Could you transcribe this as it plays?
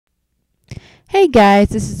Hey guys,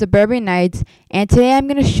 this is Suburban Knights, and today I'm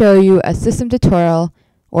going to show you a system tutorial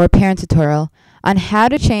or parent tutorial on how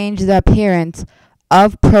to change the appearance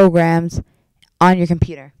of programs on your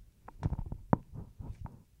computer.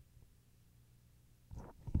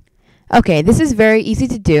 Okay, this is very easy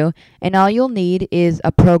to do, and all you'll need is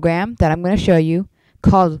a program that I'm going to show you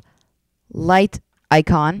called Light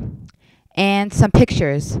Icon and some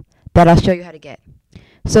pictures that I'll show you how to get.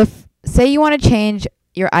 So say you want to change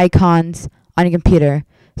your icons on your computer.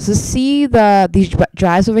 So see these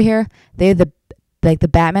drives over here? They have the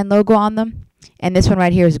Batman logo on them, and this one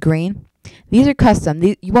right here is green. These are custom.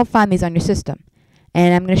 You won't find these on your system.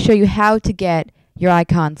 And I'm going to show you how to get your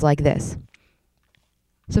icons like this.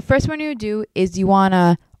 So first what you do is you want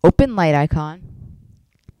to open Light Icon,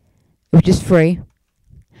 which is free.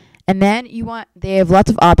 And then they have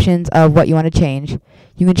lots of options of what you want to change.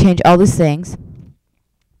 You can change all these things.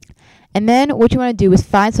 And then what you want to do is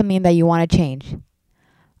find something that you want to change.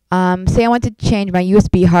 Say I want to change my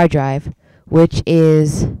USB hard drive, which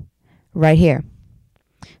is right here.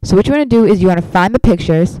 So what you want to do is you want to find the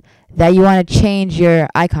pictures that you want to change your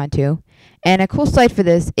icon to. And a cool site for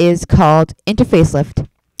this is called Interfacelift.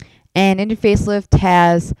 And Interfacelift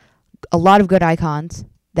has a lot of good icons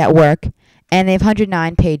that work. And they have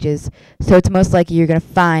 109 pages. So it's most likely you're going to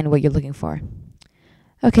find what you're looking for.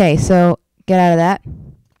 Okay, so get out of that.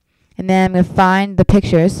 And then I'm going to find the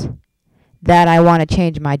pictures that I want to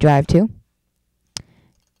change my drive to.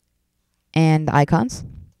 And the icons.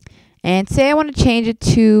 And say I want to change it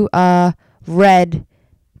to a red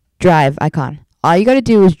drive icon. All you got to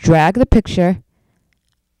do is drag the picture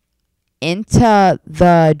into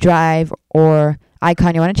the drive or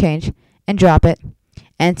icon you want to change and drop it.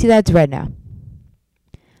 And see that it's red now.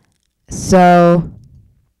 So,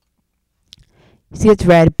 see it's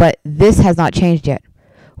red, but this has not changed yet.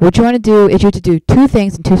 What you want to do is you have to do two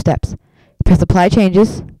things in 2 steps. Press apply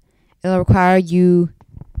changes. It'll require you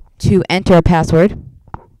to enter a password.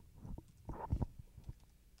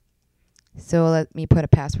 So let me put a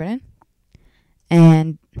password in.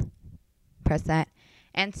 And press that.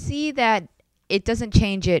 And see that it doesn't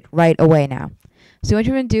change it right away now. So what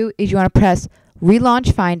you're going to do is you want to press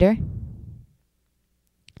relaunch Finder.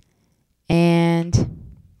 And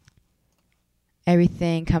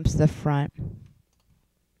everything comes to the front.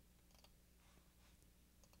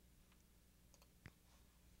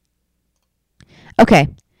 Okay,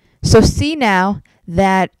 so see now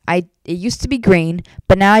that it used to be green,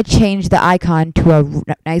 but now I changed the icon to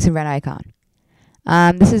a nice and red icon.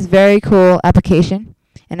 This is very cool application,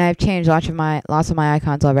 and I've changed lots of my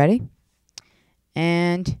icons already.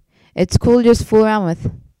 And it's cool to just fool around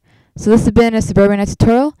with. So this has been a Suburban Knights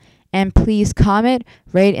tutorial, and please comment,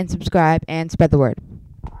 rate, and subscribe, and spread the word.